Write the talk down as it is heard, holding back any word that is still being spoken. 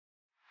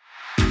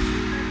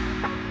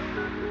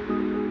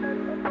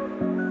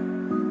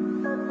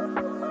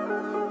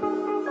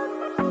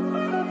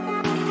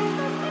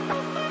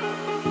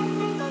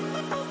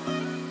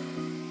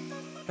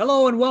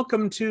Hello and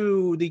welcome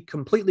to the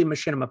Completely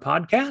Machinima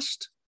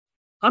podcast.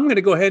 I'm going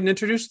to go ahead and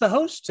introduce the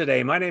host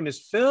today. My name is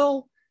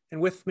Phil,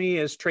 and with me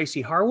is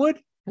Tracy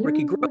Harwood,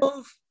 Ricky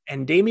Grove,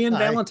 and Damian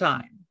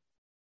Valentine.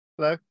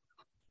 Hello.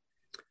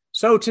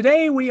 So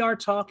today we are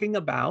talking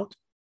about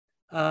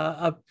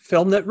a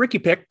film that Ricky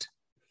picked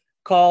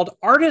called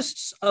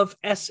Artists of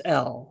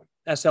SL.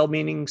 SL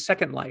meaning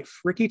Second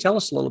Life. Ricky, tell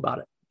us a little about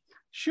it.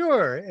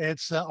 Sure.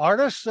 It's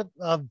Artists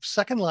of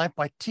Second Life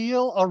by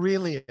Teal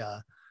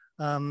Aurelia.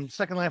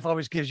 Second Life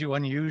always gives you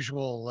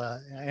unusual,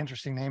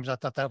 interesting names. I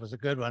thought that was a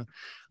good one.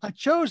 I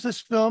chose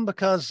this film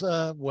because,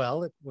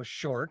 it was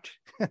short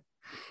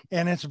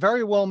and it's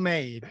very well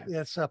made.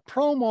 It's a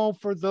promo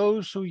for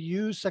those who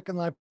use Second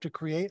Life to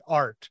create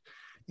art.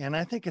 And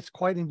I think it's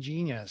quite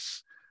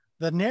ingenious.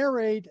 The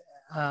narrator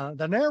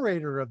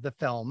of the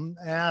film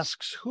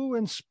asks, who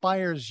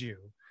inspires you?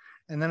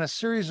 And then a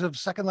series of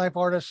Second Life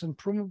artists and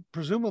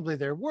presumably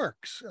their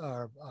works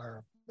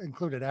are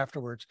included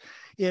afterwards.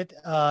 It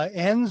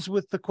ends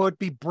with the quote,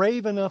 "Be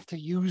brave enough to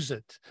use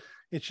it."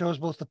 It shows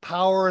both the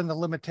power and the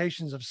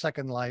limitations of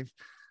Second Life.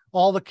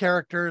 All the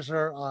characters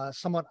are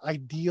somewhat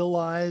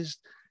idealized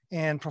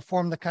and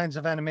perform the kinds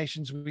of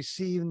animations we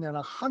see in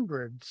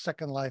 100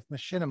 Second Life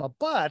machinima.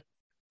 But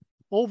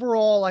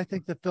overall, I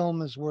think the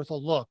film is worth a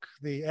look.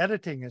 The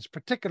editing is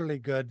particularly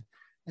good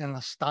and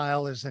the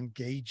style is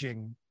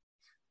engaging.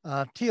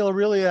 Teal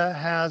Aurelia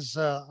has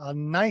a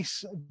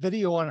nice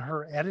video on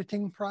her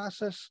editing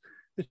process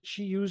that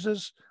she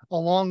uses,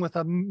 along with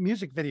a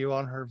music video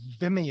on her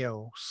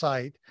Vimeo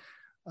site.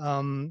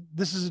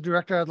 This is a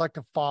director I'd like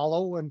to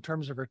follow in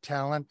terms of her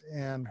talent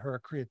and her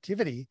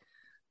creativity.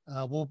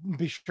 We'll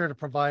be sure to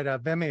provide a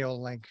Vimeo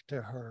link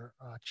to her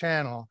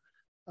channel.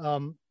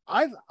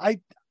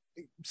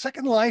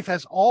 Second Life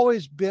has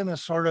always been a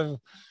sort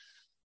of,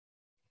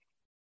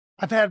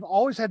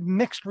 always had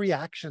mixed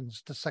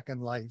reactions to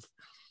Second Life.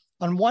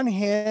 On one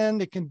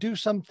hand, it can do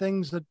some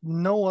things that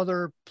no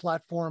other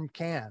platform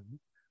can.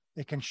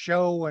 It can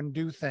show and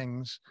do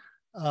things.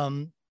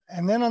 And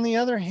then on the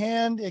other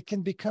hand, it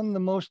can become the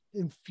most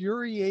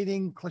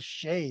infuriating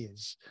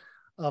cliches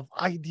of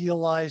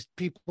idealized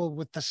people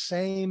with the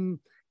same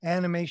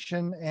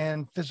animation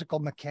and physical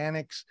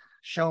mechanics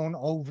shown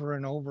over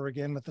and over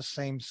again with the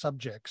same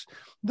subjects.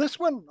 This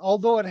one,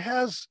 although it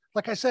has,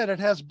 like I said, it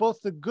has both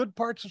the good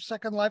parts of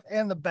Second Life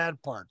and the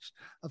bad parts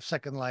of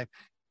Second Life.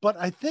 But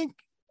I think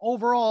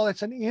overall,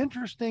 it's an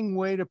interesting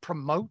way to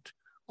promote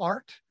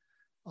art.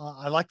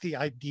 I like the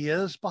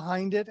ideas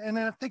behind it, and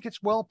I think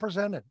it's well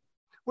presented.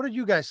 What did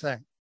you guys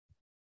think?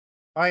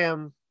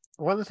 One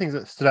of the things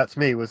that stood out to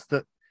me was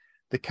that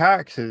the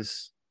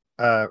characters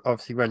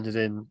obviously rendered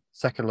in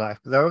Second Life,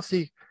 but they're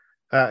obviously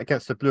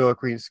against a blue or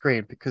green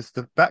screen because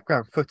the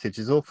background footage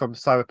is all from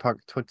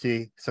Cyberpunk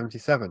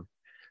 2077.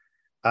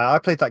 I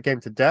played that game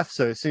to death,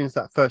 so as soon as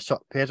that first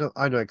shot appeared,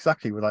 I know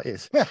exactly what that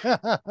is.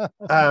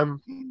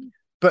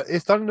 But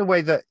it's done in a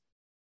way that,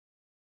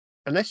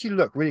 unless you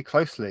look really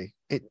closely,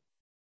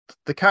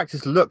 the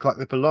characters look like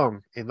they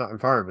belong in that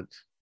environment.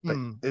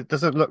 It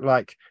doesn't look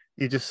like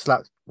you just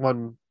slapped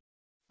one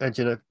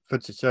engine of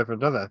footage over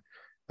another.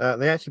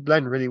 They actually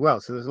blend really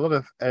well. So there's a lot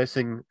of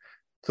editing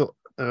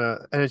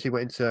energy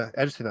went into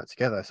editing that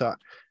together. So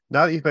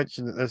now that you've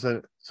mentioned that there's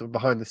a sort of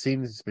behind the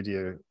scenes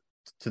video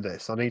to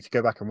this, I need to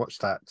go back and watch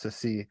that to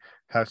see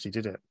how she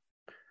did it.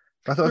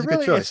 I thought it was a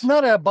good choice.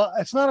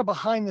 It's not a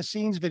behind the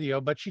scenes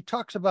video, but she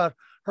talks about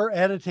her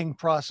editing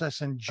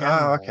process in general.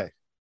 Oh, okay.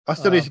 I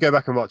still need to go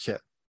back and watch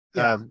it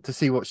to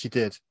see what she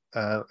did,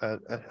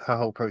 her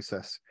whole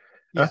process.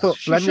 Yeah, I thought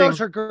she shows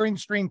her green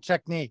screen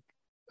technique.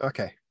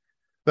 Okay.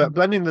 But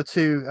blending the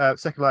two,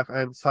 Second Life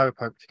and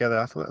Cyberpunk together,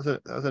 I thought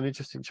that was an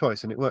interesting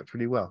choice, and it worked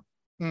really well.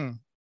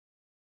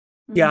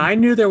 Yeah, I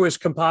knew there was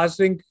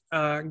compositing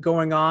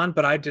going on,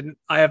 but I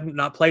have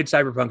not played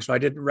Cyberpunk, so I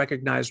didn't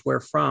recognize where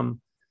from.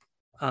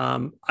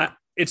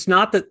 It's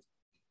not that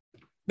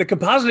the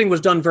compositing was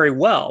done very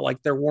well.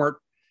 Like there weren't,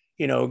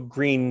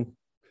 green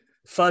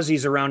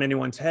fuzzies around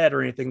anyone's head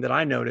or anything that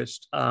I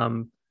noticed.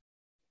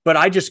 But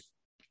I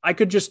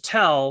could just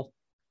tell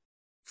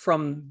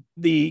from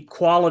the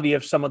quality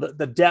of some of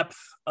the depth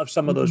of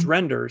some of those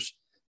renders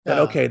that,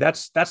 okay,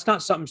 that's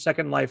not something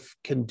Second Life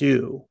can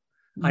do.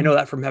 I know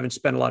that from having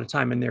spent a lot of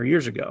time in there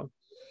years ago.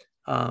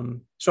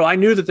 So I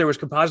knew that there was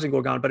compositing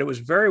going on, but it was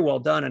very well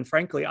done. And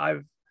frankly,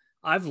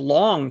 I've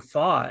long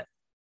thought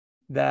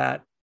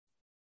that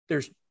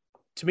there's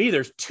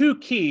two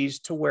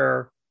keys to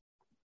where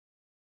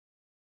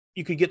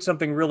you could get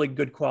something really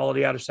good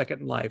quality out of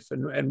Second Life.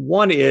 And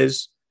one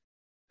is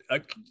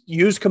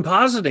use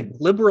compositing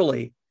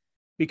liberally,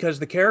 because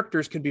the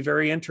characters can be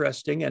very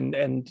interesting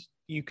and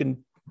you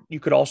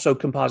could also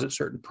composite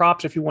certain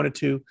props if you wanted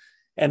to,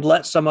 and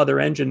let some other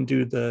engine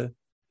do the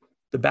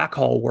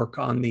backhaul work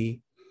on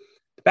the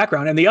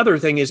background. And the other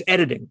thing is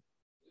editing.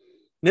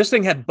 This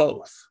thing had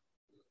both.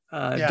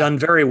 Done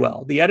very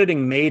well. The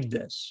editing made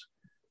this.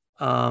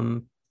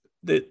 I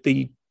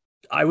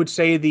would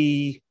say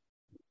the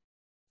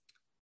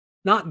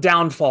not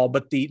downfall,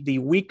 but the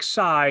weak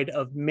side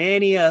of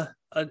many a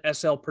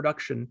SL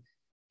production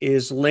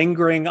is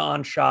lingering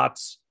on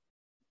shots.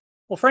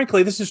 Well,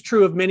 frankly, this is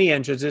true of many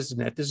engines,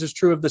 isn't it? This is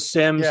true of The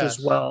Sims as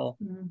well.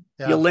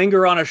 Yeah. You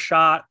linger on a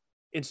shot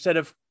instead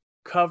of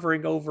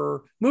covering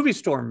over Movie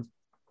Storm.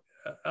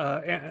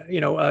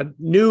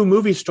 New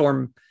Movie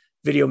Storm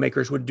video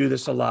makers would do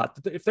this a lot.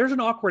 If there's an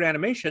awkward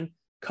animation,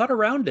 cut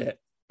around it.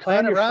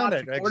 Plan your shots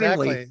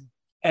accordingly. Exactly.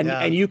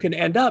 And you can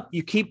end up,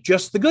 you keep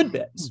just the good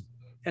bits.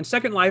 And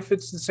Second Life,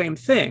 it's the same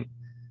thing.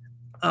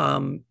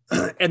 And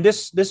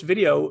this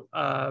video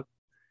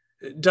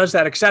does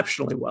that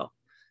exceptionally well.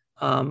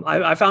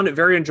 I found it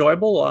very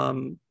enjoyable.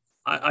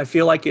 I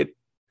feel like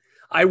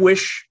I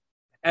wish,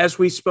 as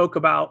we spoke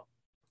about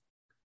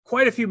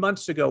quite a few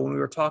months ago when we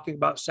were talking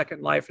about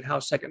Second Life and how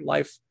Second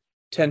Life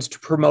tends to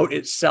promote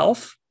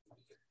itself,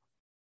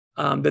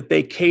 that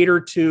they cater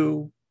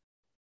to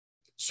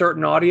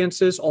certain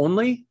audiences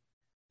only,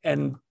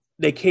 and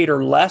they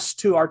cater less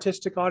to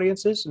artistic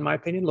audiences, in my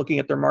opinion, looking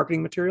at their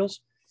marketing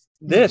materials.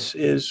 This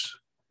is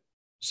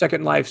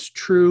Second Life's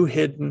true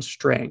hidden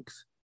strength,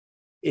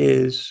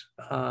 is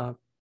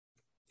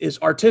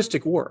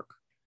artistic work.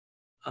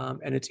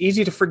 And it's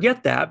easy to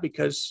forget that,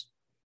 because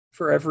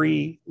for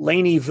every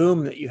Laney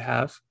Voom that you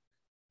have,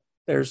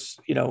 there's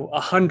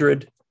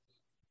 100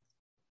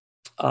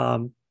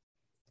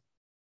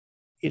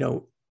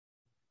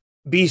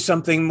 be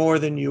something more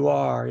than you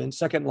are in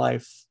Second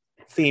Life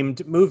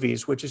themed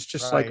movies, which is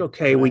just like,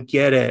 okay, we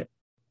get it,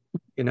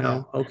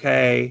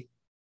 okay.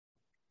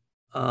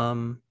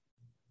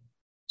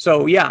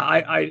 So yeah,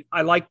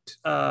 I liked,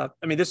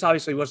 this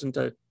obviously wasn't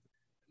a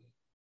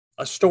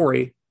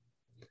story.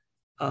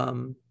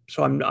 So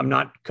I'm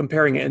not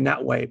comparing it in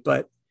that way,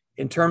 but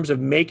in terms of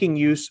making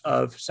use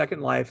of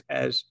Second Life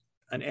as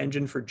an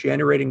engine for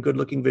generating good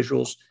looking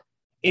visuals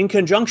in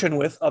conjunction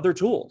with other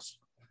tools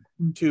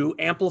to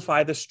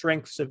amplify the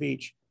strengths of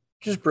each,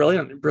 just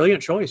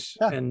brilliant choice.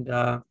 Yeah. And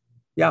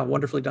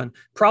wonderfully done.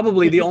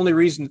 Probably the only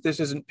reason that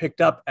this isn't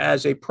picked up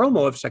as a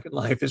promo of Second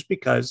Life is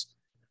because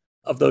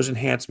of those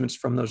enhancements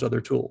from those other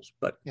tools.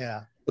 But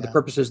for the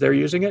purposes they're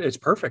using it, it's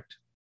perfect.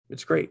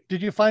 It's great.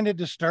 Did you find it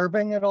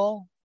disturbing at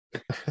all?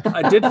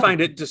 I did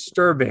find it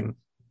disturbing.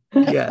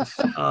 Yes.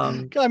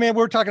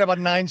 We're talking about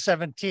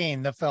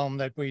 9/17, the film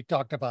that we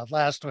talked about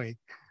last week.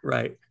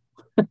 Right.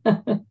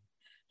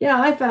 Yeah,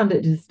 I found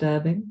it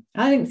disturbing.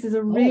 I think this is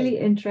a really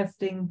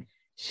interesting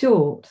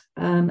short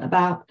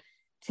about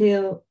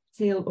Teal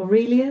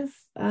Aurelia's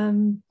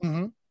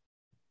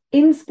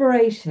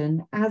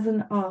inspiration as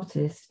an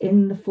artist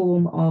in the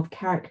form of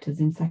characters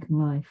in Second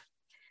Life.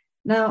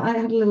 Now, I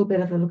had a little bit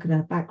of a look at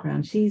her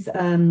background. She's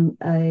a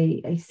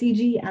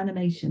CG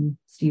animation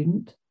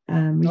student,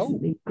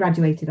 recently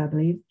graduated, I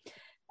believe.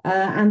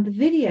 And the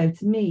video,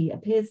 to me,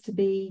 appears to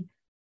be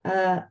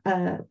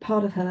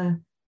part of her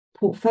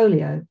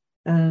portfolio,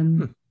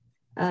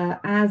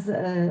 as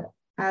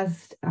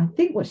I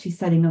think what she's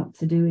setting up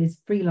to do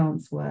is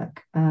freelance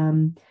work,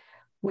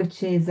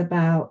 which is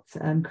about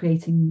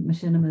creating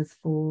machinimas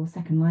for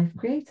Second Life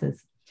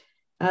creators.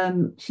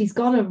 She's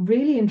got a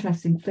really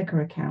interesting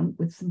Flickr account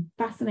with some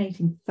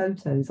fascinating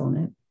photos on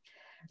it,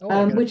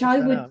 which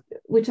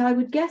I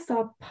would guess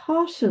are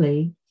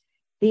partially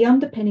the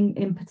underpinning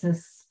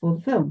impetus for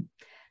the film.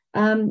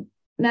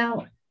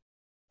 Now,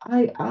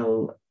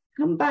 I'll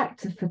come back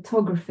to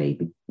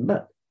photography,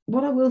 but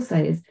what I will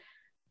say is,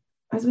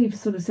 as we've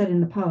sort of said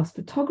in the past,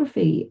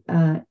 photography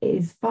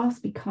is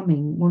fast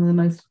becoming one of the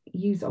most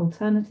used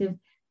alternative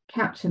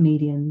capture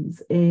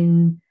mediums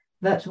in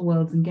virtual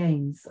worlds and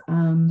games.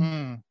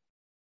 And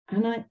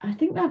I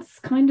think that's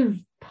kind of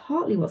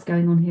partly what's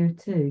going on here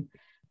too.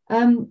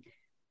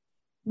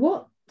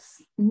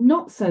 What's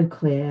not so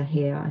clear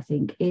here, I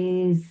think,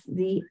 is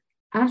the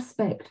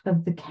aspect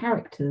of the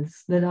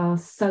characters that are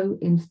so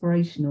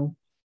inspirational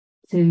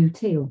to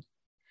Teal.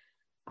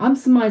 I'm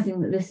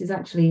surmising that this is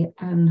actually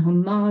an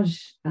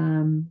homage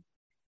to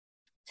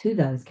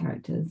those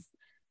characters.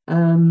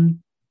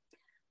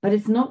 But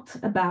it's not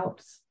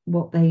about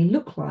what they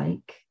look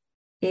like.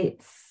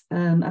 It's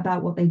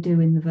about what they do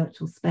in the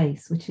virtual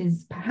space, which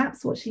is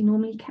perhaps what she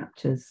normally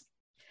captures.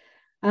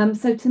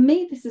 So to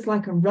me, this is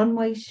like a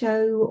runway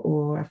show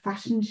or a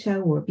fashion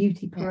show or a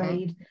beauty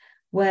parade,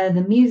 where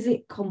the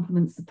music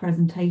complements the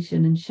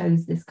presentation and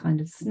shows this kind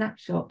of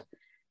snapshot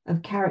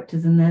of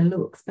characters and their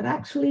looks, but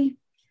actually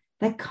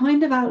they're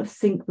kind of out of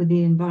sync with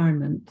the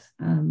environment,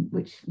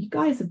 which you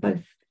guys have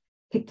both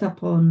picked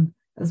up on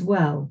as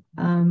well.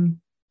 And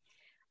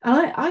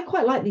I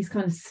quite like these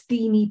kind of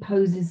steamy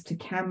poses to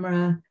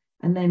camera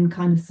and then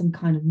kind of some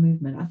kind of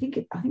movement. I think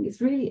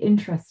it's really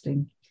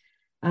interesting.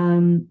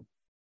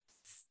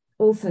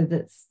 Also,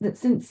 that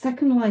since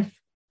Second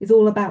Life is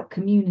all about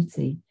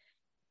community,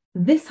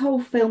 this whole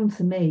film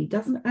to me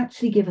doesn't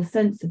actually give a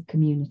sense of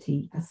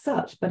community as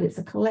such, but it's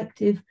a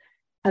collective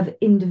of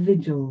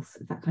individuals,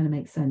 if that kind of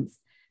makes sense.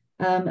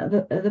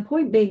 The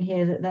point being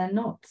here that they're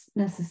not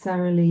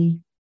necessarily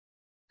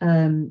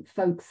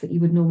folks that you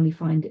would normally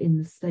find in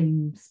the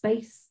same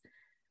space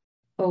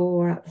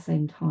or at the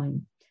same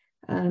time.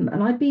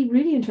 And I'd be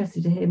really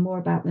interested to hear more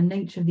about the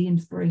nature of the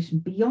inspiration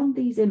beyond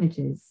these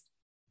images.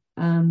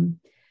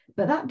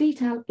 but that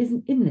detail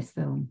isn't in this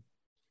film.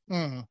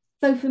 Mm.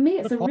 So for me,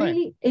 it's Good point.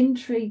 really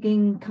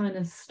intriguing kind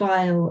of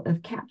style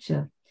of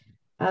capture.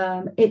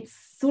 It's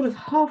sort of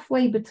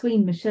halfway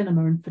between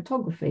machinima and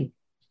photography.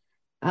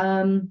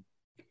 And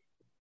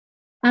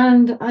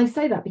I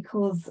say that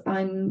because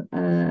I'm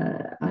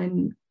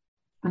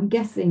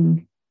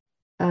guessing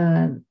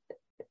that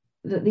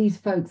these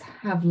folks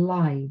have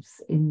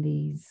lives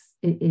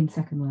in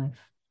Second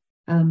Life,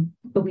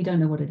 but we don't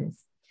know what it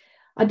is.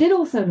 I did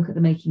also look at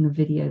the making of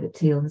video that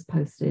Teal has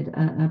posted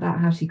about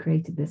how she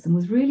created this, and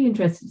was really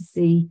interested to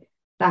see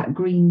that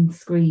green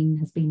screen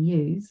has been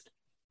used,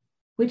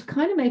 which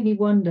kind of made me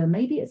wonder,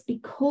 maybe it's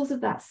because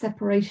of that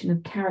separation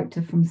of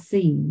character from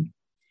scene,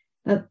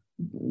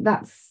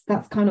 that's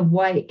kind of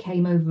why it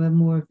came over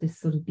more of this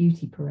sort of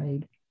beauty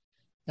parade.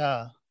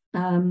 Yeah.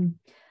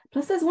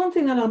 Plus, there's one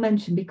thing that I'll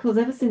mention, because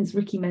ever since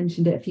Ricky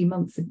mentioned it a few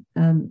months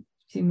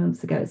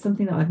ago, it's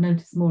something that I've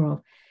noticed more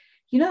of.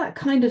 You know, that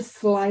kind of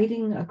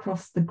sliding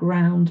across the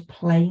ground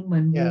plane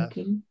when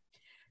walking?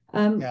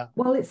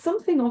 Well, it's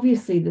something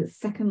obviously that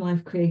Second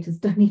Life creators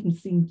don't even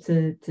seem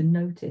to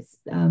notice,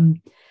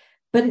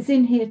 but it's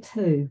in here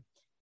too.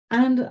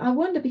 And I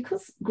wonder,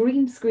 because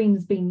green screen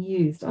has been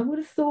used, I would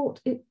have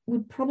thought it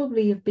would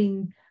probably have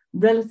been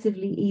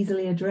relatively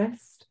easily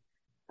addressed.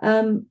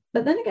 But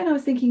then again, I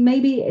was thinking,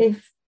 maybe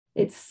if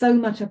it's so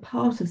much a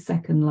part of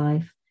Second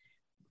Life,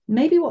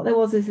 maybe what there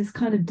was is this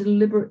kind of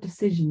deliberate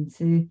decision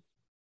to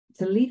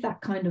leave that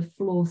kind of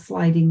floor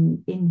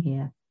sliding in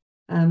here.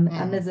 And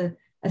there's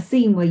a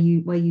scene where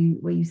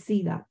you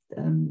see that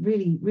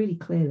really, really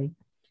clearly.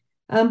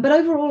 But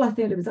overall, I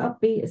think it was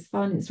upbeat, it's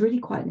fun, it's really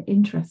quite an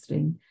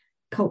interesting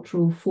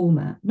cultural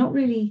format. Not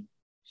really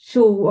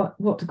sure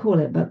what to call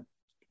it, but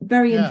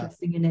very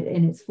interesting in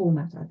its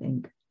format, I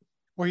think.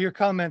 Well, your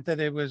comment that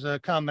it was a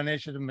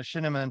combination of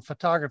machinima and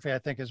photography, I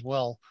think, is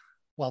well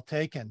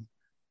taken.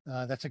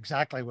 That's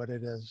exactly what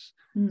it is.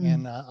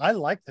 And I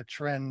like the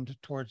trend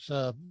towards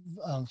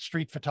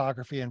street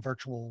photography and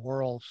virtual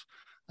worlds.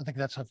 I think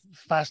that's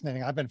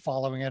fascinating. I've been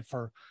following it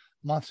for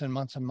months and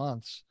months and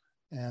months,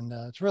 and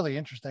it's really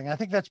interesting. I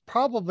think that's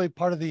probably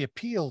part of the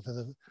appeal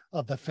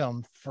of the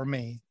film for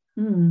me.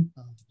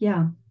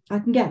 Yeah, I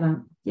can get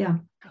that. Yeah,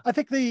 I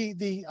think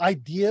the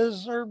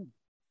ideas are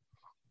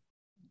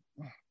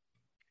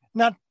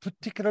not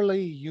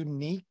particularly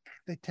unique.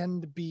 They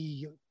tend to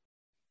be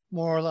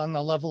more on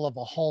the level of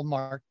a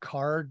Hallmark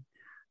card.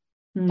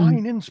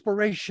 Find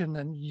inspiration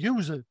and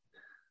use it.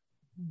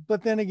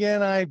 But then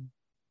again,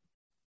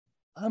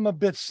 I'm a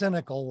bit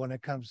cynical when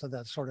it comes to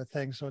that sort of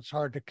thing, so it's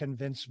hard to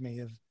convince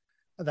me of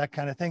that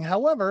kind of thing.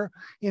 However,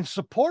 in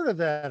support of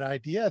that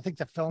idea, I think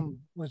the film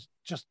was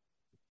just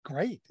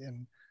great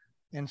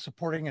in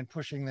supporting and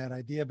pushing that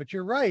idea. But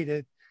you're right,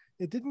 it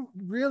didn't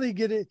really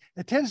get it.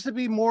 It tends to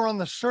be more on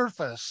the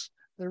surface.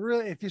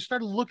 If you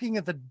start looking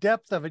at the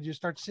depth of it, you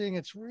start seeing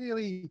it's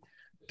really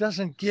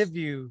doesn't give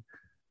you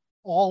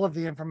all of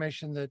the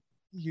information that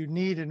you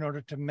need in order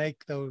to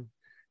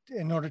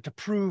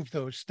prove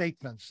those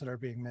statements that are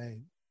being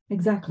made.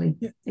 Exactly.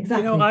 You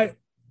know,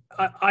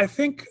 I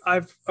think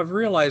I've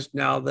realized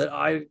now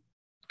that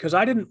because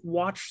I didn't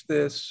watch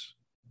this,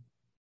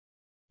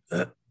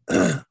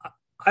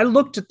 I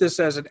looked at this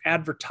as an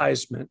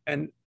advertisement,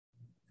 and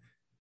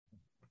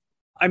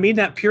I mean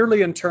that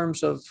purely in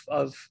terms of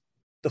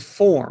the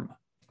form.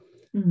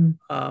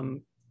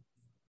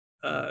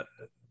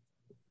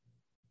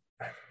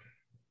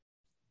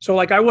 So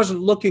like I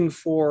wasn't looking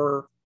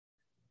for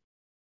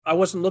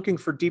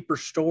deeper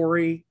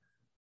story,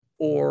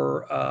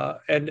 or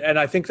and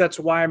I think that's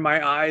why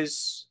my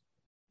eyes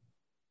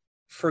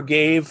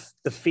forgave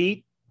the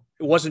feat.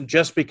 It wasn't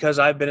just because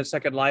I've been in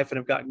Second Life and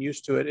have gotten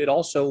used to it. It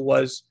also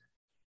was,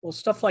 well,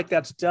 stuff like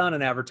that's done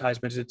in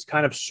advertisements. It's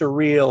kind of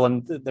surreal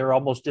and they're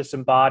almost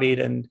disembodied,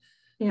 and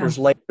there's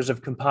layers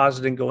of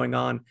compositing going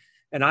on.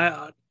 And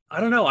I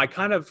don't know. I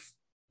kind of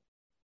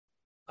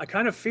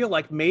feel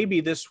like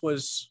maybe this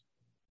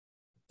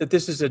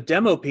is a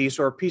demo piece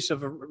or a piece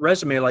of a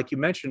resume, like you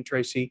mentioned,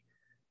 Tracy,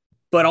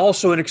 but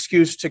also an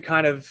excuse to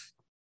kind of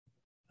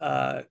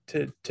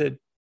to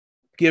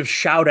give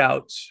shout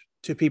outs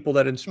to people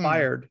that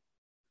inspired,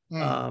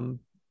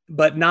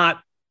 but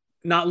not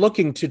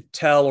looking to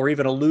tell or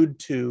even allude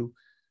to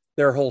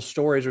their whole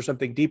stories or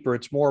something deeper.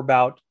 It's more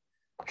about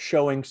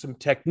showing some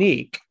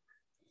technique.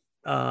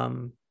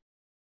 Because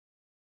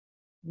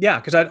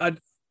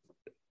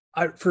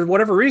I for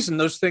whatever reason,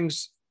 those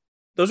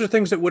are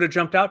things that would have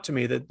jumped out to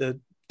me, the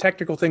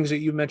technical things that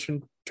you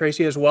mentioned,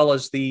 Tracy, as well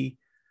as the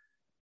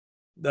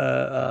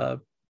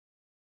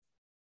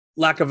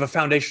lack of a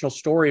foundational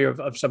story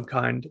of some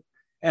kind.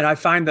 And I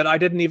find that I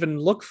didn't even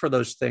look for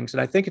those things.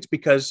 And I think it's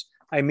because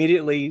I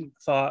immediately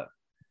thought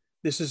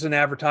this is an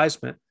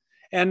advertisement.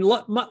 And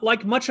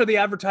like much of the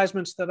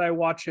advertisements that I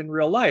watch in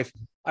real life,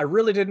 I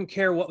really didn't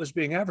care what was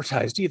being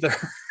advertised either.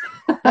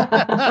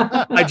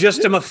 I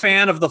just am a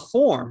fan of the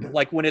form.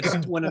 Like when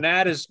an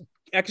ad is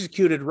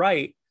executed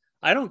right,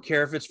 I don't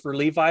care if it's for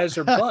Levi's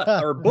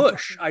or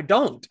Bush. I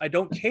don't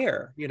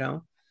care, you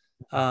know?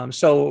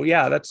 So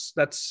yeah, that's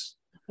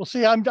well,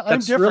 see, I'm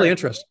different. Really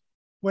interesting.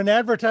 when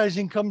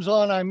advertising comes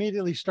on, I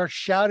immediately start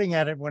shouting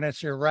at it when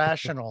it's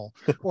irrational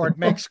or it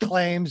makes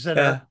claims that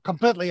are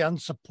completely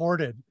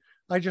unsupported.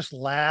 I just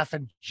laugh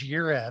and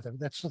jeer at it.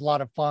 That's a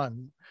lot of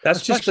fun. That's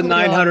especially just the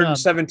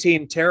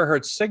 917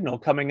 terahertz signal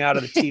coming out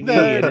of the TV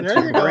and into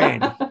your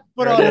brain.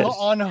 But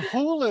on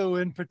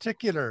Hulu in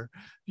particular,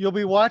 you'll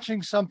be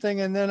watching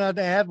something and then an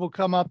ad will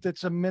come up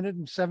that's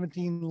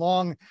 1:17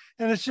 long,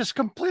 and it's just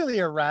completely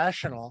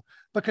irrational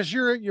because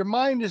your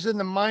mind is in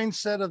the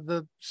mindset of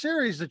the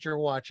series that you're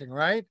watching,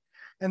 right?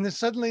 And then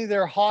suddenly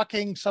they're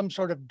hawking some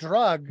sort of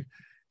drug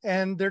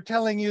and they're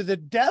telling you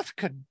that death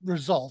could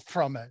result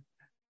from it.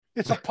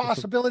 It's a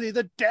possibility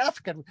that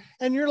death could,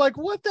 and you're like,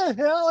 what the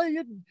hell are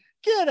you?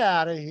 Get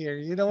out of here.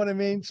 You know what I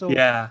mean? So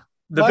yeah.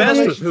 The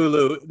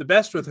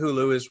best with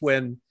Hulu is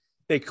when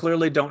they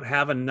clearly don't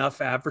have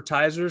enough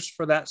advertisers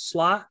for that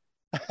slot.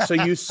 So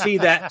you see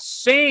that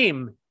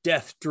same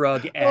death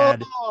drug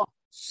ad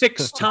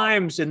 6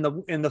 times in the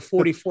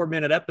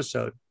 44-minute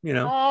episode, you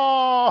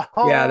know?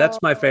 Yeah, that's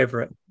my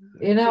favorite.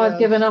 You know, I've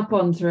given up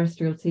on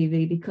terrestrial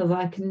TV because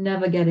I can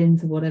never get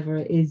into whatever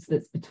it is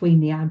that's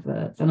between the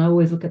adverts. And I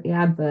always look at the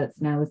adverts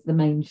now as the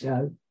main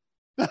show.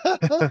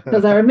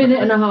 Because they're 1.5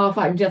 minutes,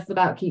 I can just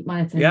about keep my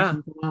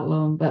attention for that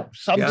long. But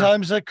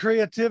sometimes the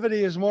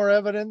creativity is more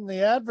evident in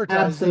the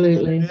advertising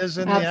than it is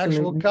in the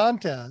actual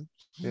content.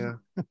 Yeah.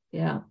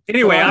 Yeah.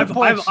 Anyway,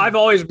 I've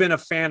always been a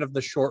fan of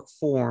the short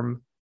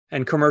form,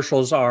 and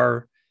commercials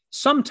are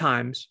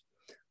sometimes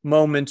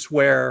moments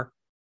where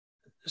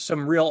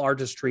some real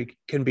artistry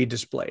can be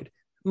displayed.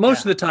 Most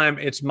of the time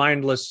it's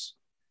mindless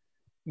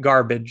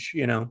garbage,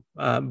 you know,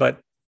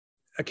 but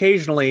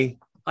occasionally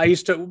I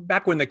used to,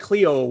 back when the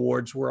Clio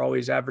Awards were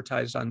always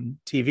advertised on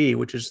TV,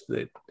 which is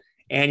the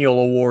annual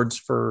awards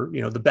for,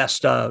 you know, the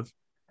best of,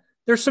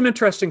 there's some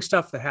interesting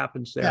stuff that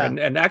happens there.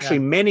 Yeah. And actually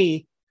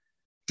many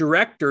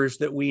directors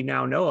that we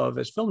now know of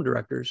as film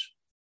directors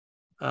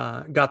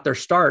got their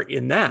start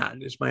in that,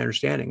 is my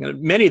understanding.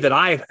 And many that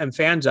I am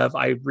fans of,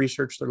 I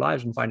research their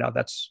lives and find out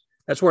that's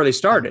where they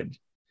started,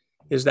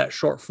 is that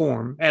short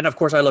form. And of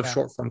course I love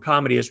short form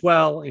comedy as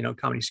well, you know,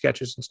 comedy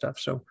sketches and stuff.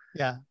 So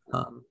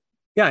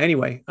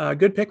anyway,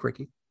 good pick,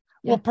 Ricky.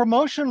 Well,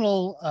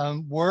 promotional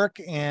work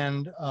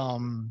and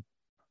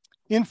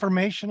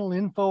informational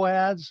info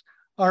ads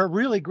are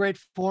really great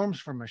forms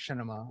for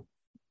machinima.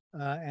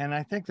 And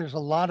I think there's a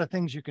lot of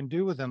things you can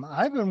do with them.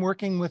 I've been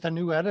working with a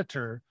new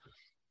editor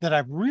that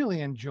I'm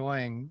really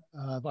enjoying.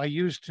 I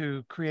used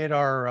to create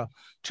our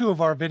 2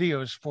 of our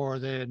videos for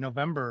the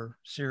November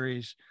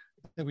series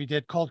that we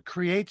did called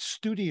Create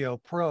Studio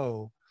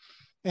Pro.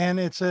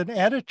 And it's an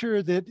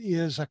editor that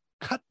is a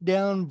cut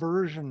down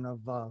version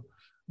of a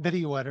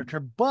video editor,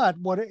 but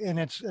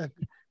it's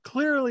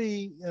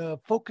clearly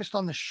focused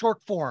on the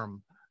short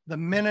form, the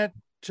 1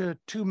 to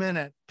 2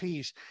 minute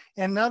piece.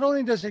 And not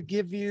only does it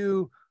give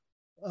you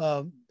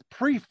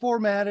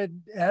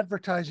pre-formatted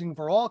advertising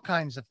for all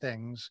kinds of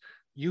things,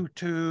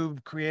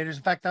 YouTube creators.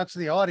 In fact, that's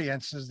the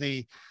audience, is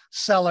the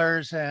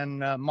sellers and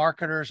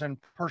marketers and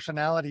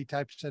personality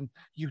types in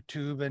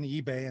YouTube and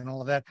eBay and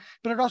all of that.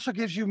 But it also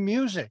gives you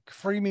music,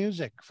 free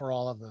music for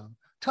all of them,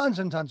 tons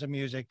and tons of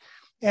music,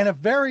 and a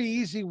very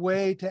easy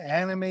way to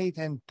animate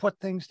and put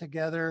things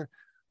together.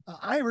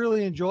 I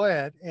really enjoy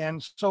it.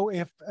 And so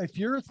if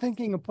you're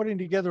thinking of putting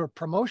together a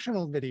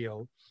promotional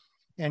video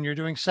and you're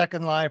doing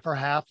Second Life or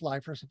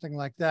Half-Life or something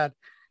like that,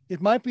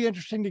 it might be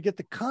interesting to get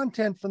the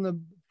content from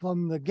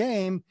the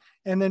game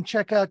and then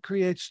check out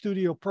Create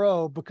Studio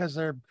Pro, because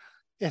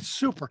it's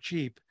super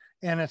cheap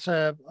and it's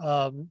a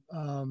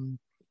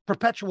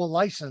perpetual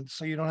license,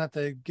 so you don't have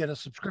to get a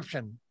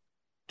subscription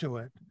to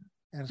it.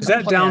 Is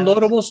that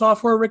downloadable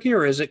software, Ricky,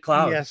 or is it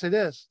cloud? Yes, it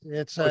is.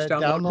 It's a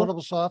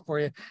downloadable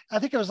software. I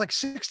think it was like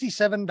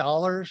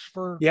 $67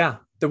 for. Yeah,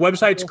 the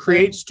website's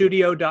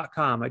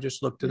createstudio.com. I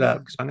just looked it up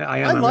because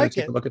I like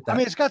it. Look at that. I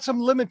mean, it's got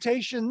some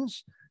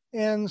limitations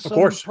and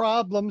some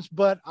problems,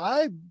 but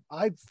I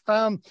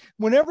found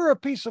whenever a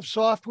piece of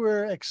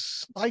software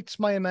excites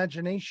my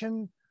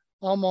imagination,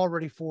 I'm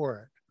already for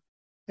it.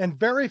 And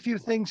very few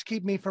things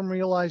keep me from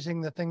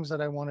realizing the things that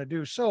I want to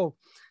do. So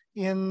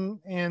in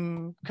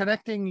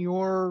connecting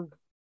your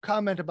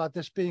comment about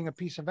this being a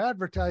piece of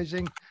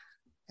advertising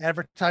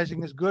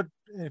is good.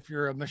 If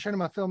you're a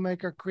machinima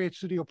filmmaker, Create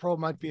Studio Pro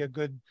might be a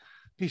good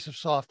piece of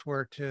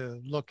software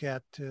to look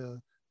at to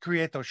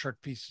create those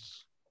short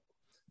pieces.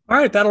 All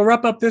right, that'll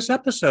wrap up this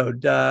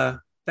episode.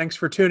 Thanks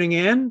for tuning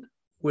in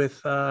with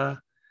what's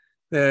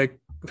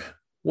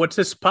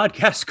this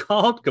podcast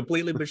called?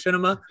 Completely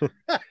Machinima.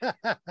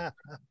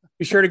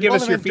 Be sure to give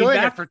us your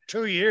feedback. For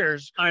 2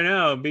 years. I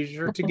know. Be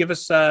sure to give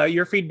us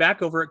your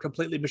feedback over at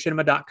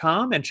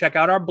completelymachinima.com and check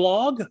out our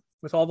blog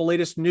with all the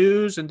latest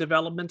news and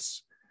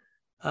developments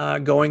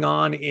going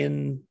on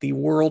in the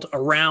world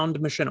around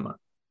machinima.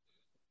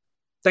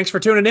 Thanks for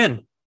tuning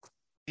in.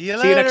 See you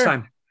next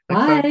time.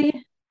 Bye.